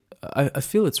I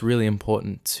feel it's really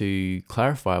important to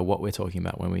clarify what we're talking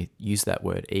about when we use that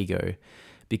word ego,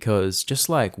 because just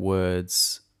like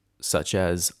words such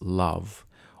as love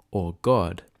or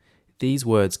God, these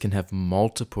words can have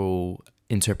multiple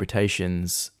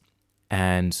interpretations,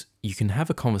 and you can have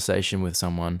a conversation with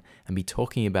someone and be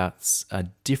talking about a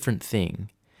different thing,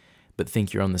 but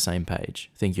think you're on the same page,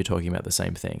 think you're talking about the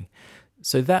same thing.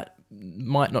 So that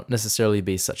might not necessarily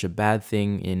be such a bad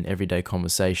thing in everyday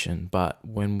conversation, but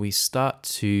when we start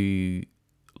to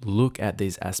look at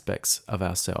these aspects of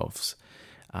ourselves,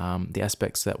 the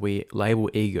aspects that we label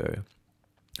ego,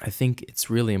 I think it's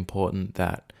really important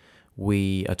that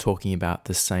we are talking about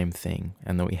the same thing,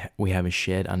 and that we have a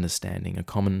shared understanding, a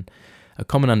common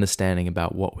understanding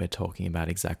about what we're talking about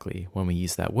exactly when we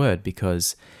use that word.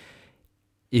 Because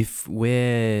if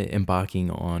we're embarking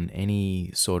on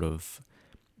any sort of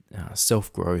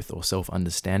self-growth or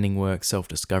self-understanding work,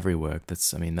 self-discovery work,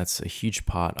 that's a huge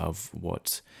part of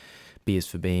what B is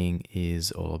for Being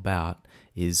is all about,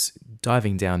 is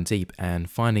diving down deep and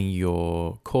finding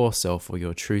your core self or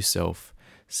your true self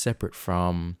separate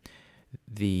from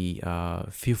the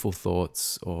fearful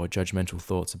thoughts or judgmental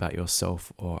thoughts about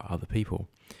yourself or other people.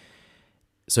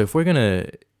 So if we're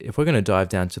gonna dive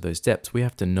down to those depths, we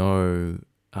have to know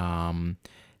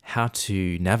how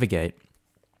to navigate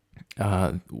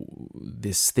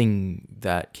this thing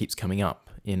that keeps coming up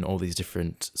in all these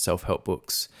different self-help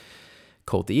books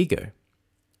called the ego.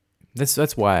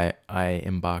 That's why I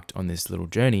embarked on this little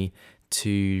journey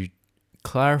to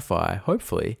clarify,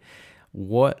 hopefully,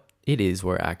 what it is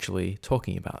we're actually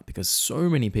talking about, because so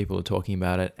many people are talking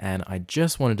about it, and I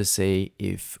just wanted to see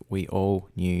if we all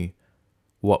knew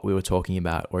what we were talking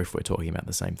about or if we're talking about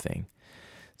the same thing.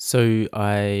 So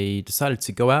I decided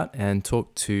to go out and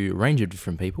talk to a range of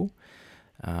different people.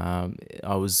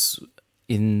 I was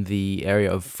in the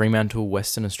area of Fremantle,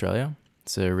 Western Australia.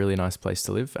 It's a really nice place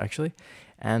to live, actually,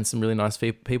 and some really nice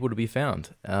people to be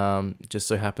found. Just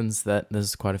so happens that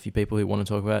there's quite a few people who want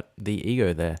to talk about the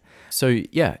ego there. So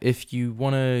yeah, if you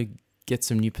want to get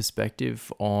some new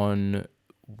perspective on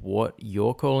what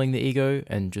you're calling the ego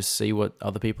and just see what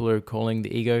other people are calling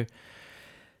the ego,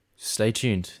 stay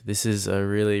tuned. This is a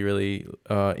really, really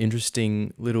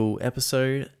interesting little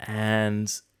episode,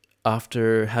 and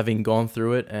after having gone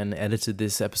through it and edited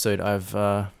this episode, I've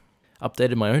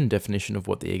updated my own definition of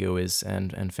what the ego is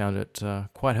and found it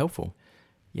quite helpful.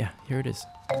 Yeah, here it is.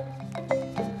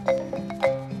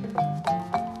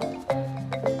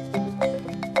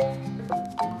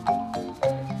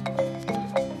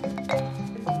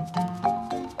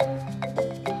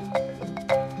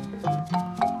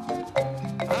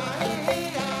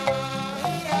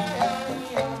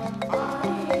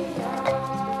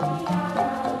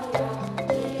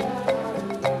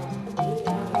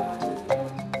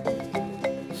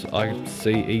 I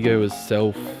see ego as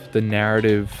self, the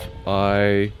narrative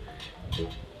I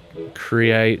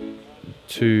create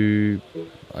to,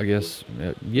 I guess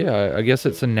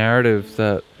it's a narrative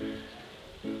that,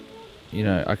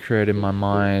 I create in my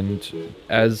mind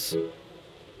as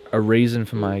a reason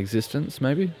for my existence,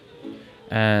 maybe.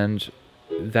 And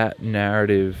that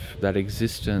narrative, that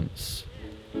existence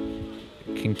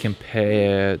can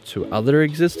compare to other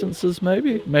existences,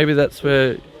 maybe. Maybe that's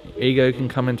where ego can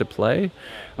come into play.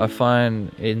 I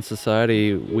find in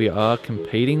society we are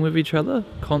competing with each other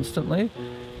constantly,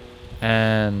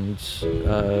 and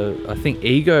I think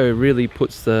ego really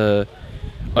puts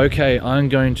I'm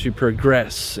going to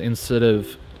progress instead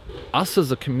of us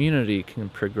as a community can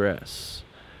progress.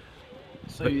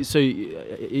 So are you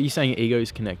saying ego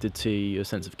is connected to your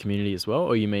sense of community as well,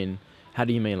 or how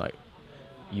do you mean like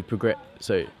you progress?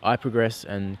 So I progress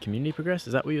and community progress.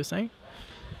 Is that what you're saying?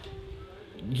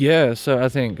 Yeah, so I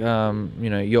think,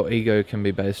 your ego can be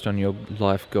based on your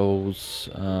life goals,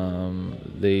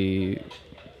 the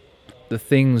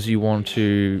things you want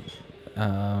to,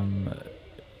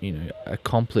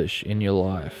 accomplish in your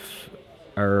life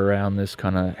are around this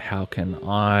kind of, how can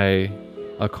I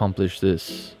accomplish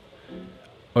this?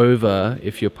 Over,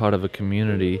 if you're part of a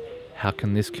community, how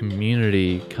can this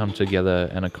community come together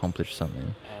and accomplish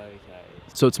something? Okay.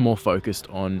 So it's more focused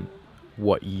on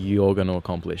what you're going to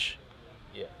accomplish.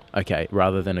 Okay,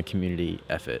 rather than a community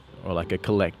effort or like a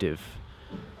collective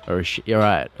or you're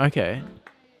right. Okay.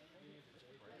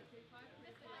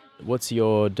 What's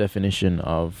your definition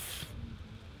of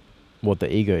what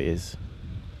the ego is?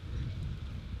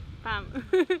 I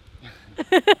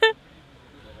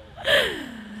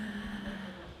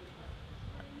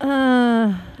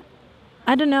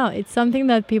don't know. It's something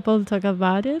that people talk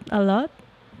about it a lot.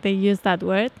 They use that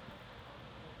word.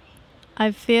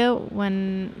 I feel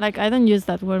I don't use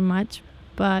that word much,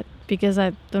 but because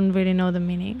I don't really know the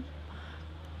meaning.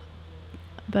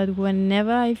 But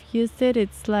whenever I've used it,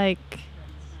 it's like,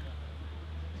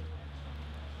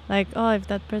 oh, if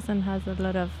that person has a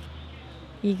lot of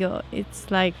ego,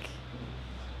 it's like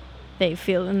they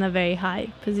feel in a very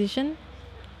high position,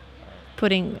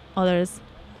 putting others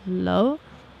low,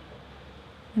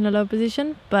 in a low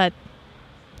position. But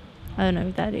I don't know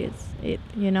if that is it,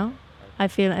 I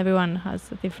feel everyone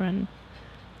has a different,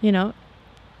 you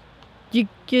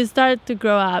start to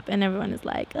grow up and everyone is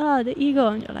like, oh, the ego,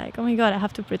 and you're like, oh my god, I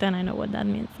have to pretend I know what that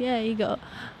means. Yeah, ego.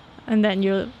 And then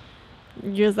you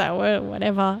use that word,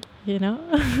 whatever,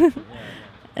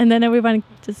 and then everyone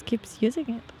just keeps using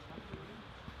it.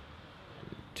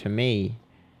 To me,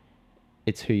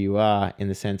 it's who you are in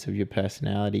the sense of your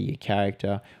personality, your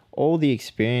character, all the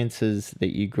experiences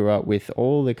that you grew up with,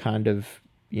 all the kind of,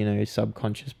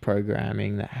 subconscious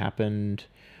programming that happened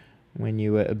when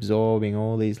you were absorbing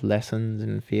all these lessons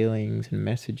and feelings and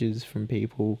messages from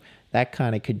people, that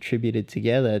kind of contributed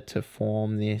together to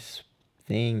form this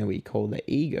thing that we call the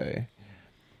ego.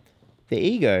 The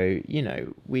ego,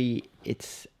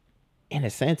 it's, in a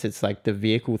sense, it's like the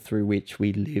vehicle through which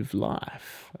we live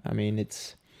life. I mean,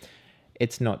 it's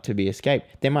not to be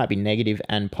escaped. There might be negative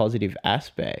and positive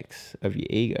aspects of your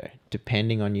ego,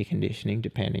 depending on your conditioning,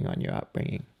 depending on your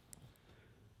upbringing.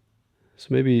 So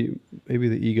maybe the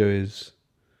ego is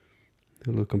a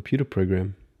little computer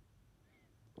program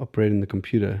operating the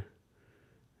computer.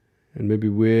 And maybe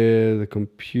we're the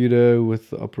computer with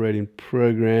the operating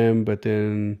program, but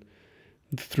then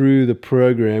through the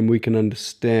program we can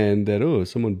understand that,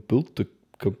 someone built the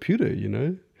computer,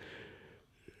 and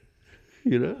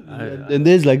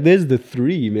there's the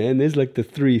three, man. There's like the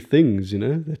three things,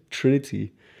 the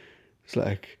Trinity. It's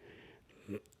like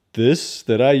this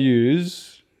that I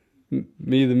use,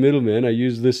 me, the middleman, I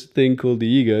use this thing called the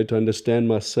ego to understand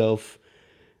myself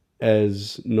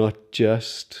as not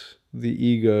just the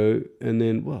ego, and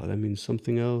then, that means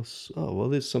something else. Oh, well,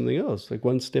 there's something else, like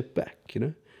one step back,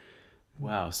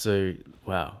 Wow. So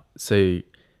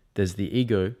there's the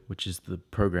ego, which is the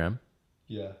program.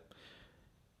 Yeah.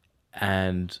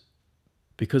 And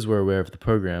because we're aware of the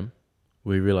program,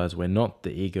 we realize we're not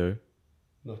the ego.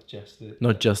 Not just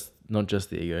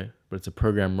the ego, but it's a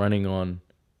program running on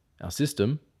our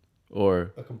system,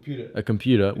 or a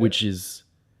computer, yeah. Which is,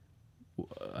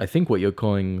 I think, what you're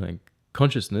calling like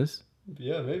consciousness.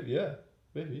 Yeah, maybe. Yeah,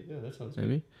 that sounds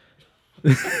maybe.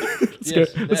 Good.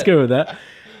 Let's go with that.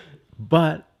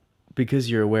 But because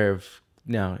you're aware of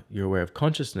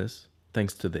consciousness,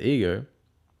 thanks to the ego,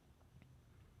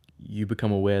 you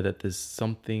become aware that there's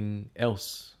something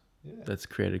else that's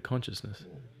created consciousness.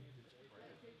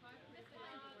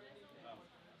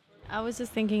 I was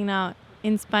just thinking now,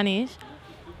 in Spanish,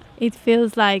 it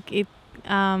feels like it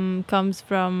comes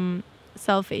from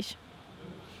selfish.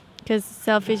 Because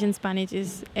selfish in Spanish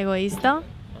is egoísta.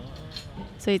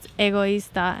 So it's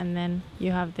egoísta, and then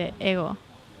you have the ego.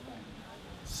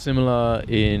 Similar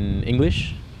in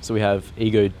English. So we have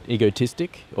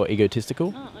egotistic or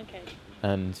egotistical. Oh, okay.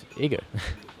 And ego.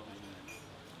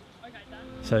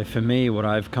 So for me, what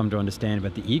I've come to understand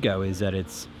about the ego is that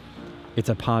it's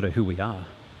a part of who we are.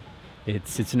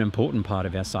 It's an important part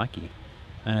of our psyche.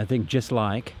 And I think just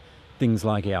like things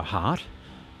like our heart,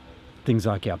 things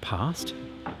like our past,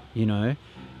 it's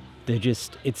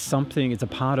a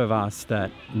part of us that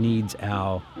needs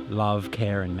our love,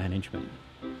 care and management,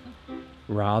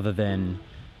 rather than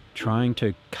trying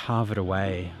to carve it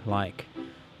away like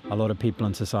a lot of people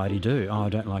in society do. Oh, I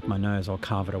don't like my nose, I'll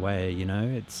carve it away,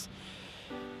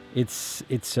 It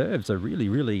serves a really,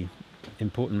 really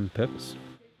important purpose.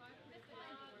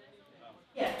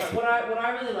 Yeah, but what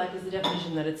I really like is the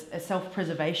definition that it's a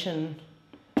self-preservation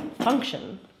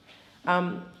function.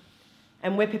 And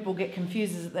where people get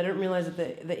confused is that they don't realise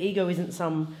that the ego isn't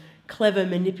some clever,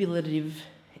 manipulative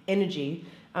energy.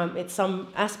 It's some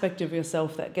aspect of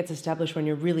yourself that gets established when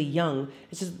you're really young.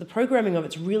 It's just that the programming of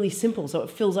it's really simple, so it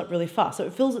fills up really fast. So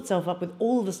it fills itself up with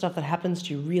all of the stuff that happens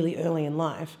to you really early in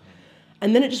life.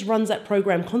 And then it just runs that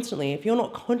program constantly. If you're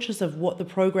not conscious of what the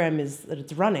program is that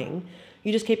it's running,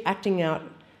 you just keep acting out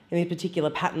in these particular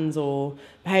patterns or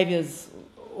behaviours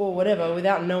or whatever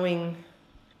without knowing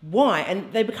why.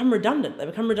 And they become redundant. They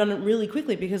become redundant really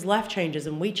quickly because life changes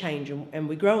and we change and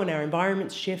we grow and our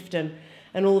environments shift and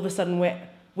all of a sudden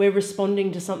we're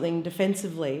responding to something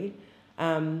defensively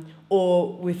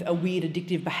or with a weird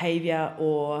addictive behaviour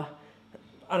or,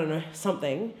 I don't know,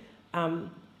 something.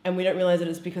 And we don't realise that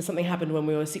it's because something happened when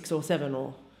we were 6 or 7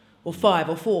 or 5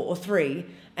 or 4 or 3,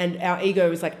 and our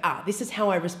ego is like, this is how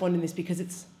I respond in this because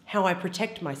it's how I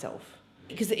protect myself.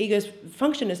 Because the ego's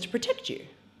function is to protect you.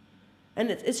 And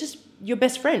it's just your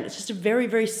best friend. It's just a very,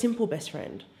 very simple best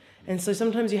friend. And so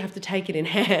sometimes you have to take it in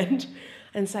hand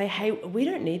and say, hey, we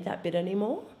don't need that bit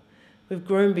anymore. We've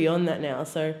grown beyond that now.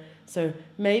 So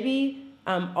maybe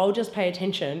I'll just pay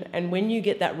attention, and when you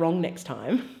get that wrong next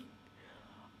time,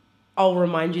 I'll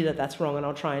remind you that that's wrong, and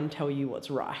I'll try and tell you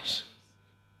what's right.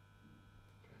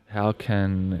 How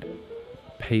can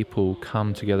people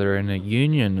come together in a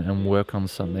union and work on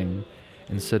something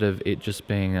instead of it just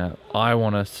being I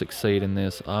want to succeed in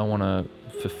this, I want to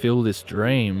fulfill this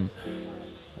dream?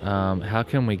 How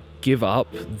can we give up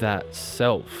that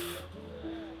self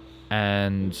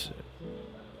and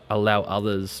allow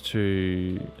others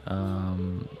to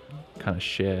kind of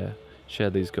share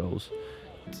these goals?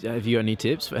 Have you got any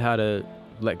tips for how to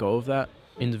let go of that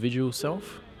individual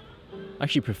self? I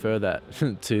actually prefer that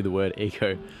to the word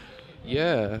ego.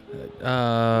 Yeah.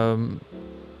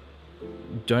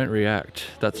 Don't react.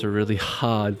 That's a really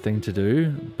hard thing to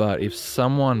do. But if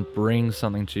someone brings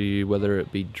something to you, whether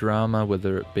it be drama,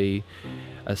 whether it be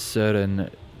a certain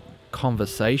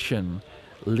conversation,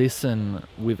 listen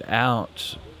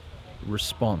without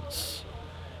response,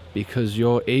 because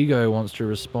your ego wants to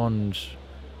respond,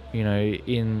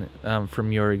 in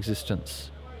from your existence.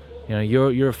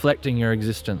 You're reflecting your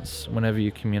existence whenever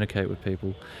you communicate with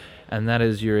people, and that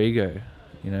is your ego.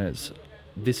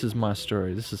 This is my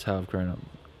story, this is how I've grown up,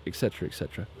 etc.,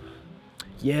 etc.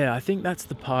 Yeah, I think that's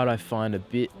the part I find a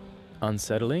bit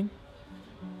unsettling,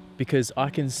 because I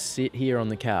can sit here on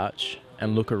the couch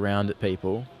and look around at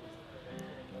people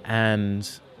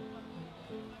and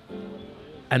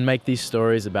make these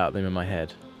stories about them in my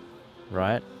head,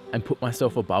 right? And put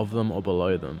myself above them or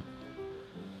below them.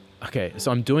 Okay,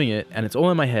 so I'm doing it and it's all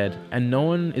in my head and no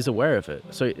one is aware of it.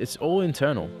 So it's all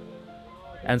internal.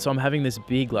 And so I'm having this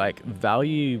big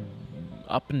value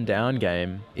up and down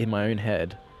game in my own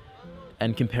head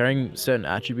and comparing certain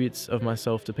attributes of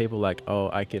myself to people I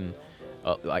run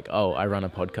a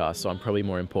podcast, so I'm probably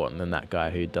more important than that guy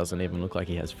who doesn't even look like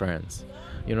he has friends.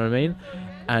 You know what I mean?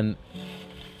 And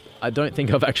I don't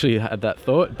think I've actually had that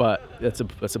thought, but that's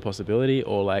a possibility.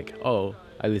 Or I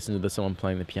listened to someone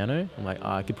playing the piano. I'm like,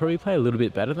 I could probably play a little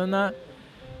bit better than that,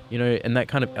 and that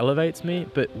kind of elevates me.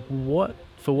 But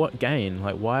for what gain?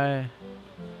 Why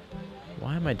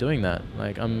am I doing that?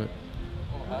 It's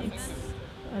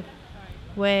a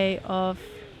way of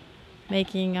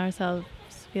making ourselves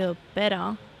feel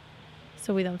better,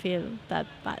 so we don't feel that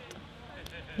bad.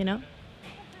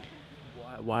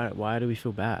 Why do we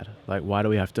feel bad? Why do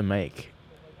we have to make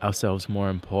ourselves more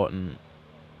important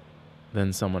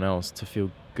than someone else to feel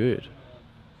good?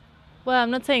 Well, I'm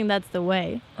not saying that's the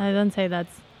way. I don't say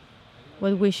that's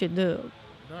what we should do.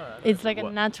 No, it's a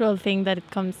natural thing that it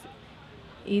comes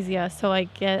easier. So I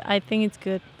think it's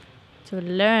good to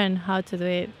learn how to do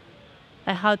it,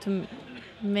 how to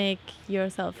make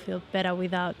yourself feel better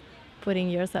without putting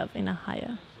yourself in a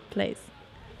higher place.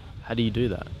 How do you do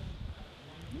that?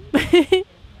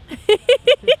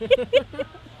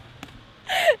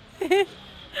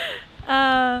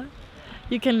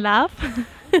 You can laugh.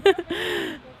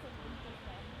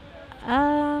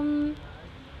 I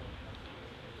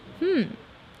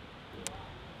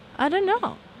don't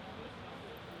know.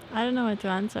 I don't know what to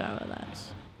answer about that.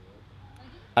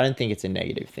 I don't think it's a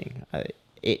negative thing.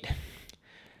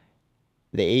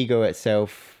 The ego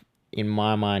itself, in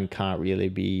my mind, can't really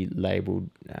be labeled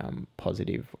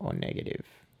positive or negative.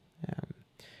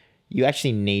 You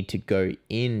actually need to go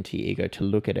into your ego to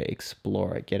look at it,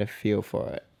 explore it, get a feel for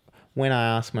it. When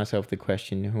I ask myself the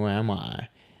question, who am I?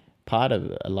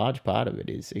 A large part of it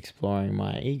is exploring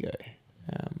my ego.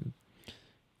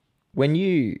 When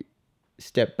you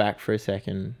step back for a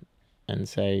second and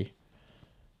say,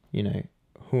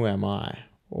 who am I?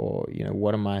 Or,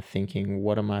 what am I thinking?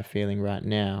 What am I feeling right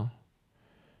now?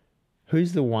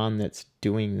 Who's the one that's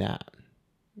doing that?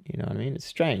 You know what I mean? It's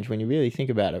strange when you really think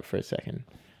about it for a second.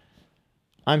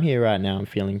 I'm here right now, I'm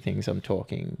feeling things, I'm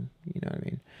talking, you know what I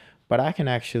mean? But I can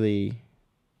actually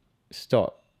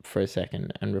stop for a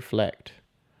second and reflect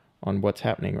on what's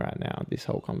happening right now, this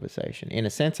whole conversation. In a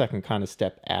sense, I can kind of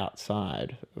step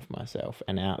outside of myself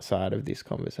and outside of this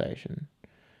conversation.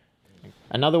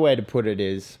 Another way to put it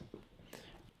is,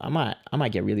 I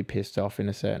might get really pissed off in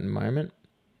a certain moment,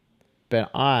 but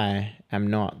I am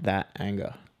not that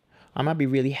anger. I might be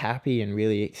really happy and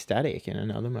really ecstatic in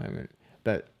another moment,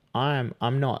 but I'm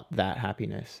not that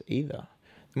happiness either.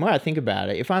 The more I think about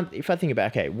it, if I think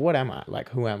about, okay, what am I?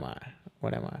 Who am I?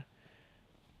 What am I?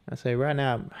 I say right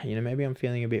now, maybe I'm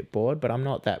feeling a bit bored, but I'm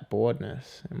not that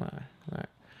boredness. Am I?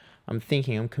 I'm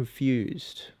thinking, I'm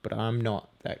confused, but I'm not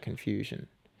that confusion.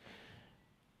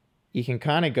 you can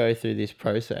kind of go through this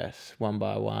process one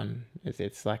by one.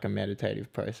 It's like a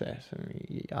meditative process, and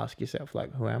you ask yourself,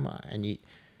 like, who am I? And you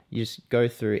just go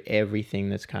through everything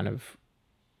that's kind of,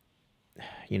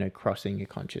 crossing your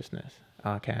consciousness.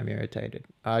 Okay, I'm irritated.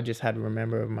 I just had to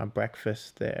remember my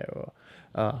breakfast there. Or,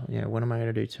 what am I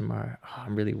going to do tomorrow? Oh,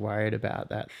 I'm really worried about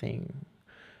that thing.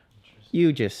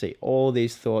 You just see all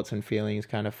these thoughts and feelings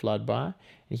kind of flood by.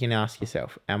 You can ask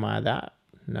yourself, am I that?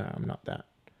 No, I'm not that.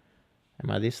 Am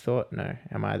I this thought? No.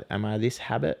 Am I this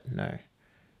habit? No.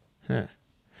 Huh.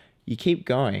 You keep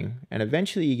going, and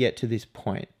eventually you get to this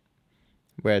point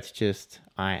where it's just,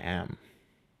 I am.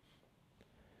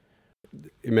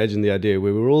 Imagine the idea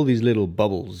where we're all these little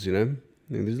bubbles, these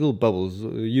little bubbles,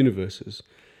 universes.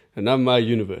 And I'm my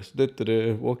universe,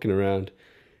 walking around.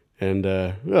 And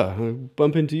I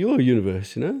bump into your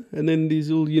universe, and then these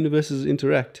little universes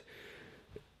interact.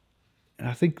 And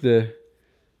I think the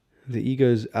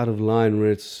ego's out of line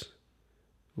where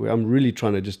I'm really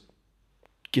trying to just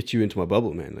get you into my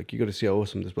bubble, man. Like, you got to see how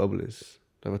awesome this bubble is.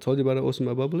 Have I told you about how awesome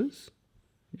my bubble is?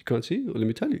 You can't see? Well, let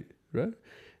me tell you, right?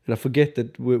 And I forget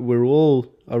that we're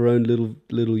all our own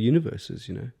little universes,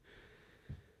 And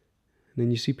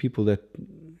then you see people that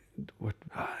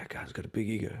guy's got a big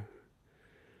ego.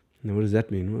 Now, what does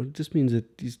that mean? Well, it just means that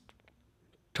he's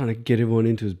trying to get everyone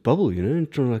into his bubble,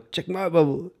 and trying to check my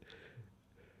bubble.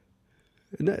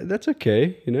 And that's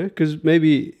okay, because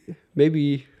maybe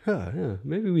we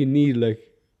need like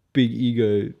big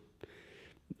ego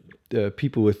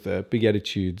people with big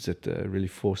attitudes that really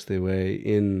force their way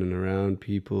in and around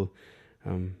people,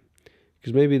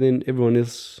 because maybe then everyone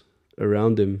else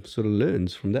around them sort of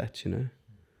learns from that.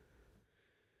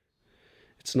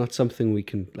 It's not something we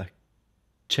can like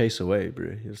chase away,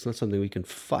 bro. It's not something we can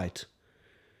fight,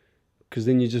 because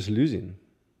then you're just losing,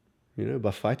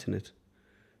 by fighting it.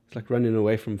 It's like running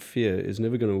away from fear is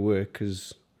never going to work,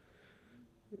 because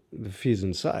the fear's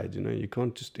inside, You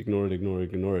can't just ignore it,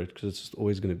 because it's just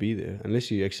always going to be there.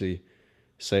 Unless you actually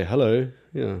say, hello,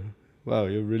 wow,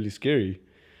 you're really scary.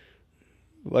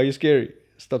 Why are you scary?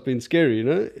 Stop being scary,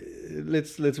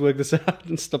 Let's work this out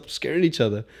and stop scaring each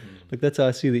other. Like, that's how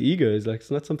I see the ego. Is like,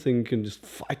 it's not something you can just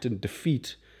fight and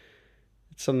defeat.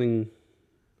 It's something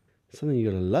you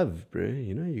gotta love, bro.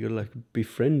 You gotta like be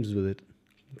friends with it,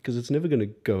 because it's never gonna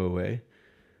go away.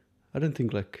 I don't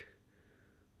think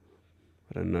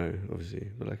I don't know, obviously,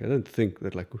 but like, I don't think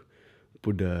that like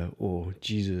Buddha or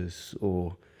Jesus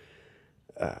or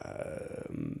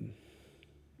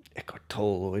Eckhart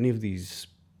Tolle or any of these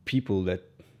people that,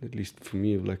 at least for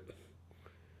me, have like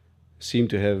seem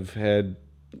to have had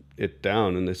it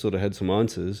down, and they sort of had some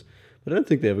answers, but I don't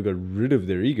think they ever got rid of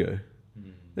their ego.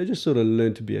 They just sort of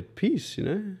learned to be at peace,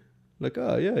 like,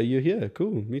 oh yeah, you're here,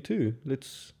 cool, me too,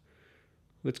 let's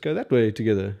go that way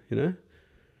together,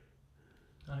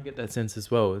 I get that sense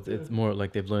as well. It's more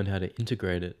like they've learned how to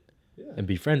integrate it and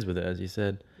be friends with it, as you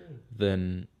said,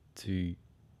 than to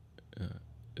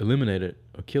eliminate it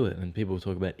or kill it. And people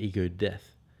talk about ego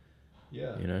death.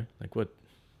 Yeah. Like what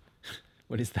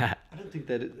is that? I don't think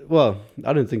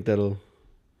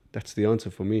that's the answer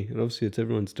for me. And obviously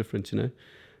everyone's different,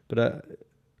 but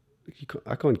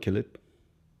I can't kill it.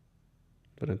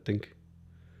 I don't think.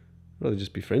 I'd rather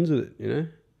just be friends with it,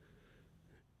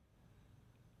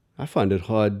 I find it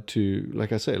hard to,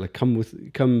 like I say, like come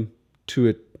to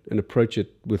it and approach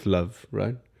it with love,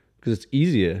 right? Because it's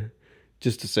easier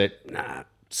just to say, nah,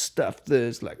 stuff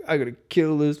this, like, I gotta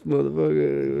kill this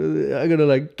motherfucker, I gotta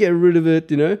like get rid of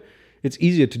it, It's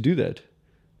easier to do that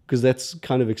because that's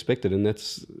kind of expected, and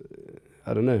that's,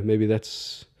 I don't know, maybe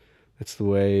that's the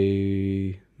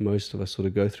way most of us sort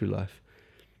of go through life.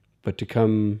 But to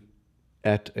come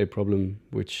at a problem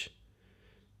which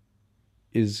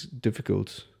is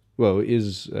difficult,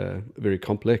 is very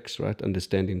complex, right?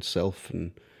 Understanding self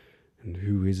and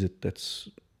who is it that's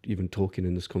even talking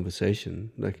in this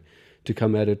conversation, like to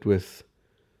come at it with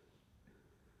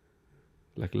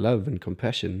like love and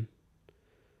compassion,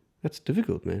 that's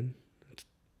difficult, man. It's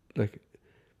like,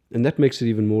 and that makes it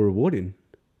even more rewarding.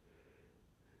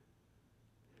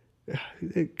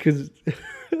 Because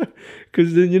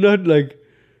then you're not like,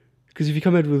 because if you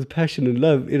come at it with passion and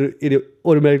love, it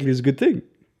automatically is a good thing.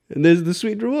 And there's the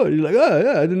sweet reward. You're like, oh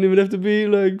yeah, I didn't even have to be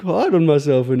like hard on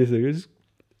myself or anything. It's,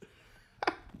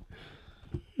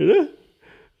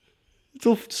 it's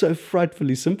all so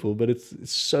frightfully simple, but it's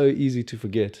so easy to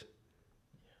forget.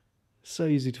 So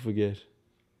easy to forget.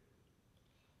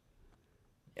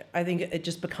 I think it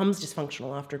just becomes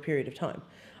dysfunctional after a period of time.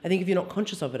 I think if you're not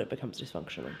conscious of it, it becomes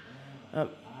dysfunctional.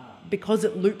 Because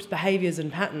it loops behaviours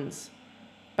and patterns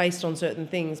based on certain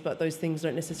things, but those things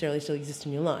don't necessarily still exist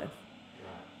in your life.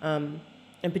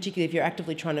 and particularly if you're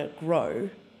actively trying to grow,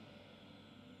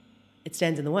 it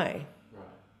stands in the way. Right.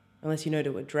 Unless you know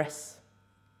to address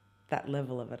that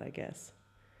level of it, I guess.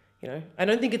 You know, I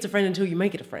don't think it's a friend until you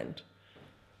make it a friend.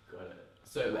 Got it.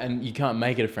 So, and you can't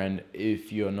make it a friend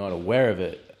if you're not aware of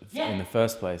it in the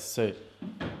first place. So,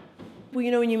 well,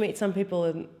 you know, when you meet some people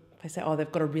and they say, oh,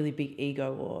 they've got a really big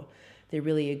ego or they're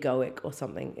really egoic or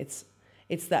something, it's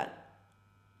that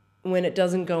when it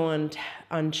doesn't go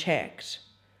unchecked,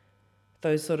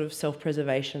 those sort of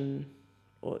self-preservation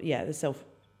or, the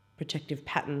self-protective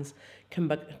patterns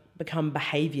can become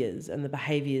behaviours, and the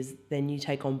behaviours then you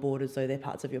take on board as though they're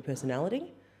parts of your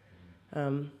personality.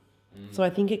 So I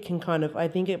think it can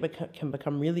can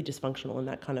become really dysfunctional in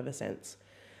that kind of a sense.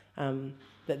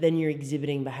 That then you're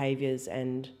exhibiting behaviours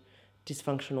and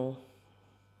dysfunctional,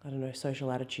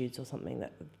 social attitudes or something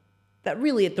that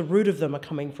really at the root of them are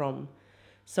coming from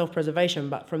self-preservation,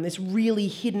 but from this really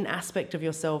hidden aspect of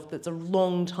yourself that's a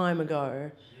long time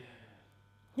ago.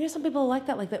 You know, some people are like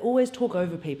that, like they always talk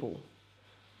over people.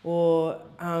 Or,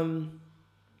 the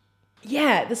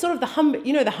sort of the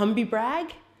Humby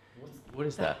brag? what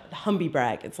is that? The Humby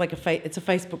brag. It's like it's a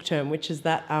Facebook term, which is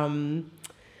that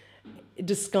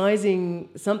disguising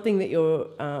something that you're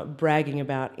bragging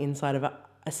about inside of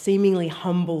a seemingly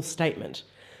humble statement.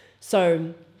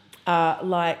 So,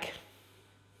 like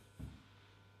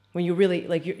when you're really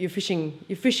like you're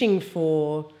fishing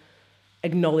for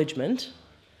acknowledgement,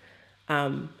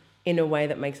 in a way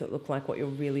that makes it look like what you're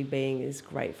really being is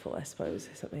grateful, I suppose,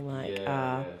 something like.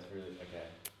 That's really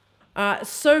okay.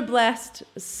 So blessed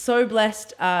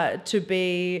to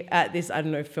be at this,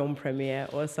 film premiere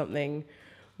or something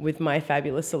with my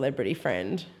fabulous celebrity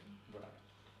friend. Right.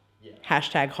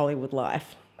 Yeah. #Hollywood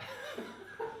life.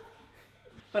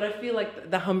 But I feel like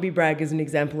the Humby brag is an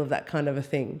example of that kind of a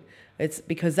thing. It's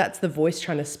because that's the voice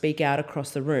trying to speak out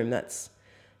across the room. That's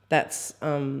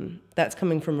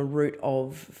coming from a root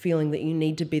of feeling that you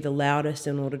need to be the loudest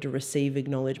in order to receive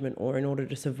acknowledgement, or in order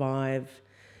to survive,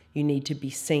 you need to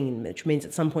be seen, which means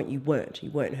at some point you weren't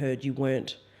heard, you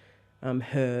weren't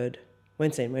heard,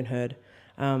 weren't seen, weren't heard.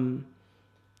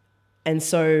 And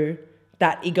so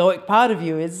that egoic part of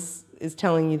you is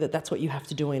telling you that that's what you have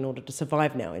to do in order to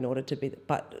survive now, in order to be,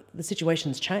 but the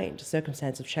situation's changed, the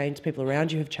circumstances have changed, people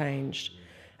around you have changed,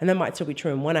 and that might still be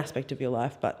true in one aspect of your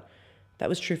life, but that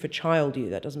was true for child you,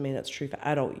 that doesn't mean that's true for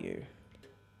adult you.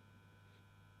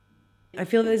 I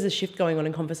feel there's a shift going on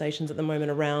in conversations at the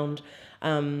moment around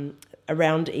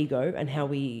ego and how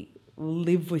we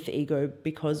live with ego,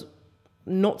 because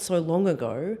not so long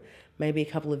ago, maybe a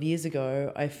couple of years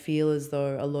ago, I feel as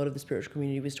though a lot of the spiritual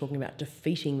community was talking about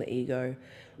defeating the ego,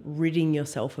 ridding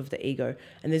yourself of the ego.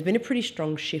 And there's been a pretty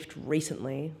strong shift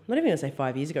recently, not even going to say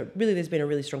 5 years ago, really there's been a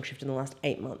really strong shift in the last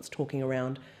 8 months talking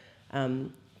around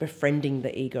befriending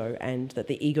the ego, and that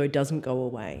the ego doesn't go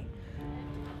away.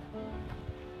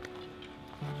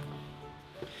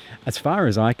 As far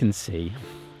as I can see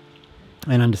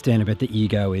and understand about the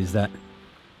ego, is that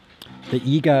the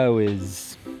ego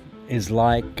is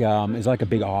like a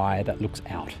big eye that looks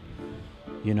out,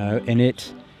 and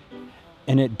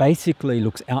it basically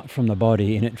looks out from the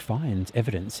body, and it finds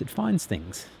evidence, it finds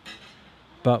things.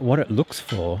 But what it looks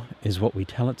for is what we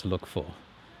tell it to look for.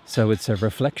 So it's a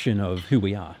reflection of who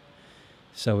we are.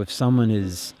 So if someone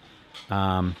is,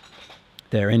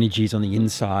 their energies on the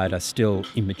inside are still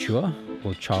immature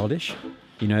or childish,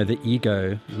 the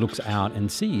ego looks out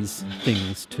and sees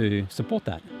things to support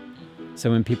that.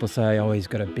 So when people say, oh, he's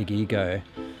got a big ego,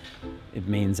 it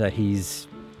means that he's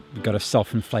got a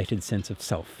self-inflated sense of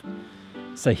self.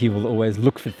 So he will always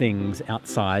look for things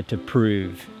outside to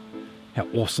prove how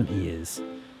awesome he is.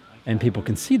 And people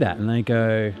can see that and they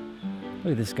go,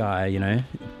 look at this guy,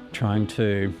 trying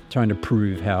to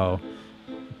prove how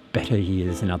better he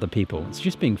is than other people. It's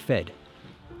just being fed.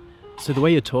 So the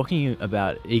way you're talking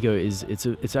about ego is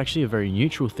it's actually a very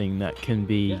neutral thing that can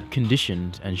be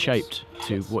conditioned and shaped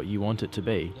to what you want it to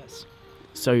be. Yes.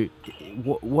 So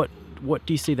what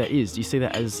do you see that is? Do you see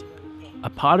that as a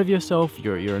part of yourself,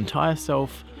 your entire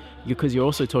self? Because you're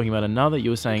also talking about another. You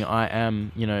were saying I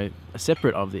am,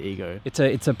 separate of the ego.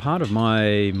 It's a part of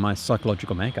my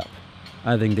psychological makeup.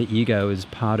 I think the ego is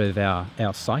part of our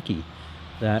psyche.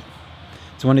 That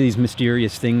it's one of these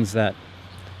mysterious things that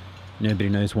nobody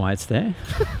knows why it's there.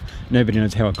 Nobody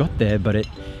knows how it got there, but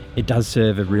it does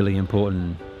serve a really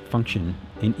important function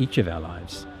in each of our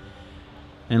lives.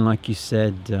 And like you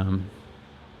said,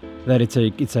 that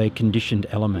it's a conditioned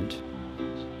element.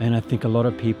 And I think a lot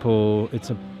of people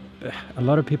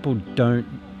don't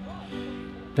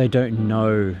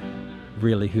know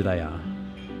really who they are.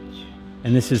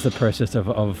 And this is the process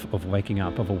of waking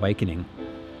up, of awakening.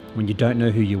 When you don't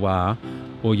know who you are,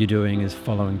 all you're doing is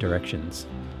following directions.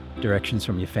 Directions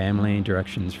from your family,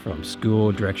 directions from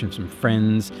school, directions from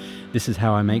friends. This is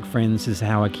how I make friends, this is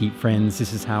how I keep friends,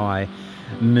 this is how I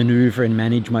maneuver and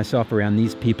manage myself around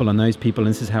these people and those people,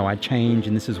 and this is how I change,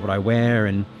 and this is what I wear.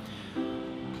 And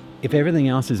if everything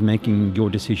else is making your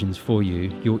decisions for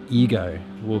you, your ego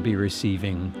will be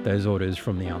receiving those orders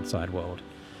from the outside world.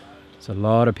 So a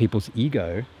lot of people's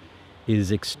ego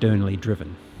is externally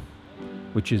driven,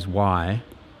 which is why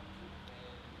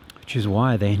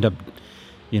they end up,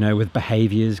 with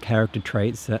behaviors, character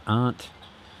traits that aren't,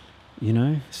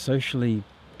 socially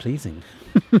pleasing.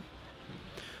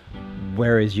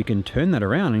 Whereas you can turn that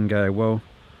around and go, well,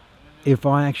 if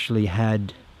I actually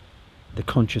had the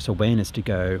conscious awareness to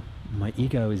go, my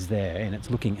ego is there and it's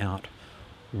looking out,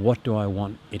 what do I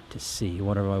want it to see?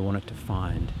 What do I want it to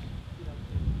find?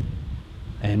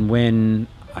 And when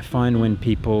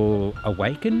people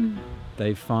awaken,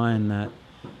 they find that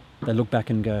they look back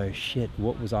and go, shit,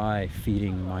 what was I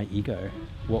feeding my ego?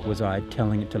 What was I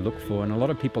telling it to look for? And a lot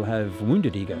of people have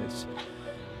wounded egos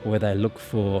where they look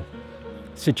for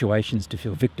situations to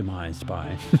feel victimized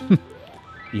by.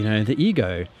 The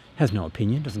ego has no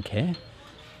opinion, doesn't care.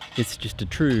 It's just a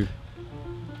true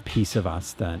piece of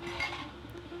us that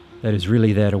is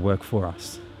really there to work for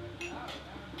us.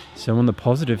 So in the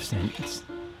positive sense,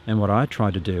 and what I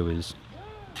try to do is,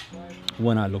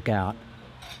 when I look out,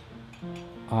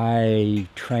 I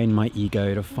train my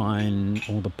ego to find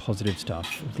all the positive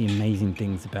stuff, all the amazing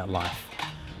things about life.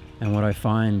 And what I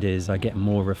find is I get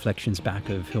more reflections back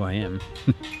of who I am.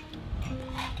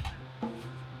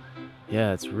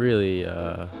 Yeah, it's really,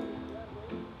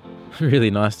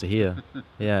 really nice to hear.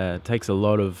 Yeah, it takes a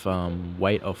lot of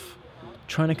weight off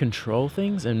trying to control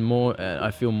things, and more.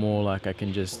 I feel more like I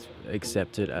can just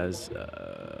accept it as,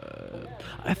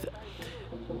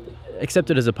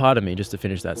 accept it as a part of me. Just to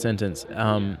finish that sentence,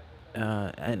 and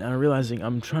I'm realizing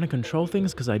I'm trying to control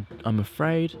things because I'm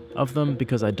afraid of them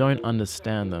because I don't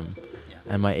understand them,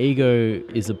 and my ego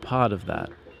is a part of that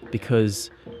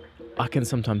because I can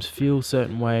sometimes feel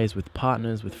certain ways with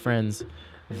partners, with friends,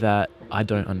 that I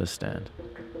don't understand.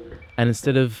 And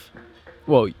instead of,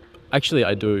 actually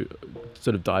I do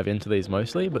sort of dive into these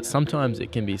mostly, but sometimes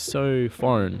it can be so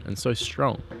foreign and so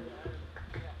strong.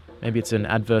 Maybe it's an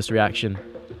adverse reaction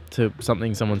to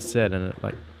something someone said and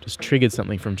it just triggered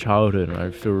something from childhood, and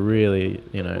I feel really,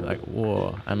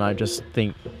 whoa, and I just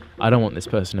think, I don't want this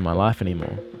person in my life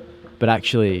anymore. But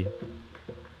actually,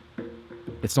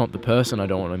 it's not the person I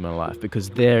don't want in my life,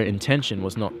 because their intention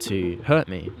was not to hurt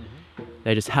me.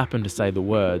 They just happened to say the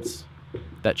words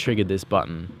that triggered this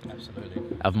button. Absolutely.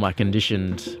 Of my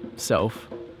conditioned self.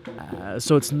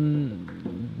 So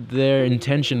their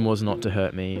intention was not to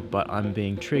hurt me, but I'm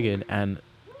being triggered, and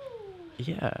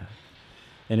yeah.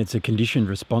 And it's a conditioned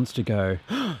response to go,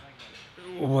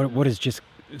 what has just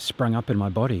sprung up in my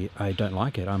body? I don't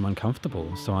like it. I'm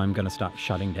uncomfortable. So I'm going to start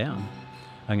shutting down.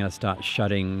 I'm going to start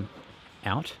shutting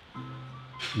out,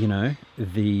 the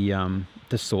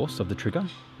source of the trigger.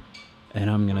 And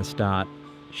I'm going to start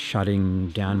shutting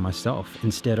down myself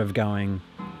instead of going,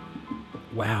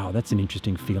 wow, that's an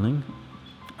interesting feeling.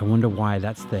 I wonder why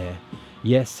that's there.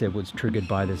 Yes, it was triggered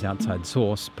by this outside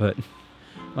source, but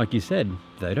like you said,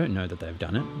 they don't know that they've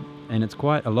done it. And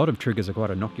a lot of triggers are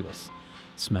quite innocuous.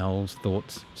 Smells,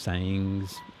 thoughts,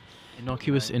 sayings.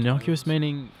 Innocuous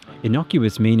meaning?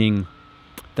 Innocuous meaning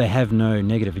they have no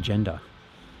negative agenda.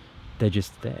 They're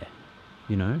just there,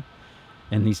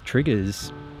 And these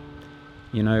triggers,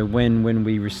 when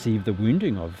we receive the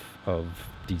wounding of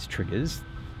these triggers,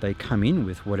 they come in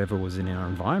with whatever was in our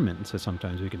environment. So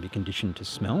sometimes we can be conditioned to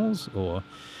smells, or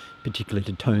particularly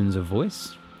to tones of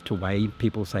voice, to way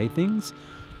people say things.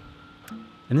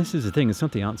 And this is the thing, it's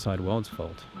not the outside world's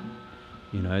fault.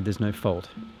 There's no fault.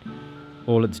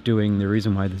 All it's doing, the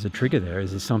reason why there's a trigger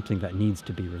there's something that needs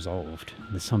to be resolved.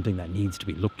 There's something that needs to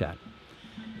be looked at.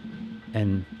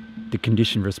 And the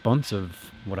conditioned response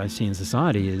of what I see in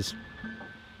society is,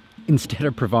 instead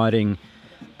of providing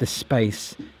the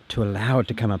space to allow it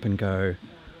to come up and go,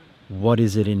 what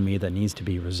is it in me that needs to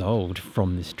be resolved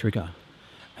from this trigger?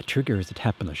 A trigger is a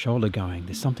tap on the shoulder going,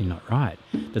 there's something not right.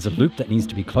 There's a loop that needs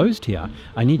to be closed here.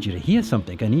 I need you to hear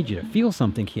something. I need you to feel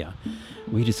something here.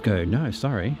 We just go, no,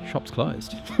 sorry, shop's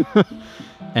closed.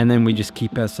 And then we just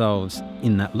keep ourselves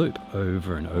in that loop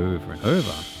over and over and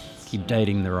over. Keep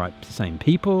dating the same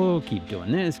people, keep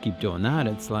doing this, keep doing that.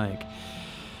 It's like,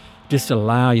 just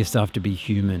allow yourself to be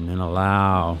human and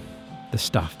allow the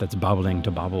stuff that's bubbling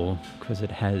to bubble, because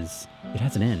it has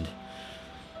an end.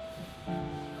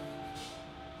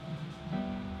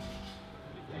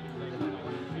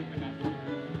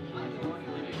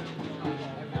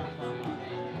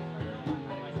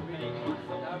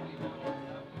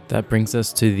 That brings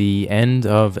us to the end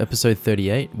of episode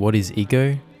 38, What is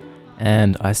Ego?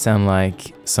 And I sound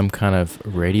like some kind of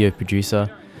radio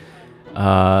producer.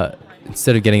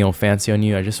 Instead of getting all fancy on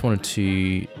you, I just wanted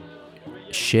to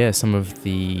share some of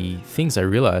the things I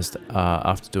realized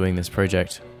after doing this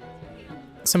project.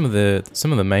 Some of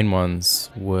the main ones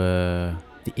were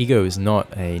the ego is not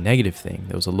a negative thing.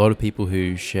 There was a lot of people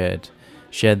who shared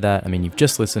that. I mean, you've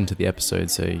just listened to the episode,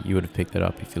 so you would have picked that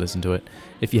up if you listened to it.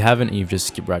 If you haven't and you've just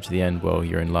skipped right to the end, well,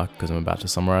 you're in luck because I'm about to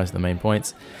summarize the main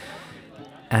points.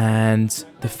 And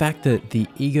the fact that the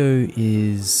ego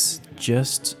is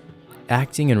just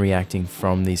acting and reacting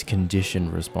from these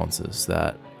conditioned responses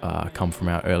that come from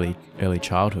our early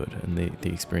childhood and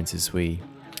the experiences we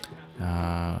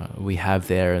have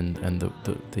there, and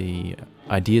the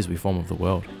ideas we form of the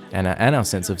world and our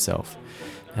sense of self.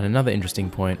 And another interesting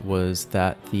point was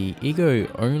that the ego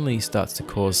only starts to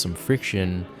cause some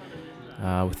friction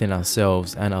within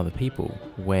ourselves and other people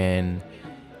when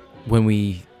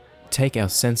we take our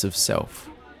sense of self,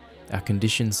 our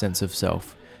conditioned sense of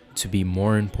self, to be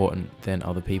more important than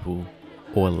other people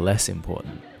or less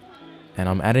important. And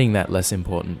I'm adding that less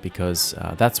important because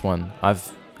that's one I've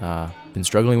been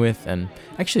struggling with, and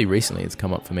actually recently it's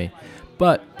come up for me,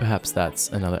 but perhaps that's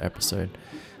another episode.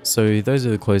 So those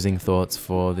are the closing thoughts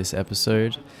for this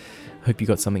episode. Hope you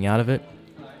got something out of it.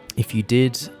 If you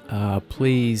did,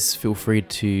 please feel free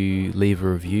to leave a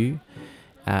review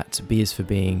at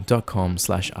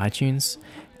beersforbeing.com/iTunes.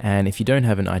 And if you don't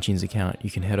have an iTunes account,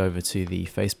 you can head over to the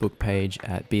Facebook page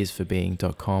at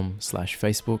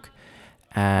beersforbeing.com/Facebook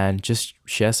and just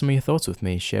share some of your thoughts with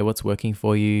me. Share what's working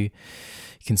for you. You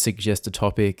can suggest a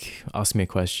topic, ask me a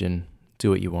question,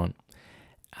 do what you want.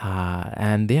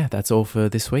 And yeah, that's all for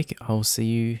this week. I'll see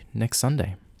you next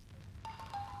Sunday.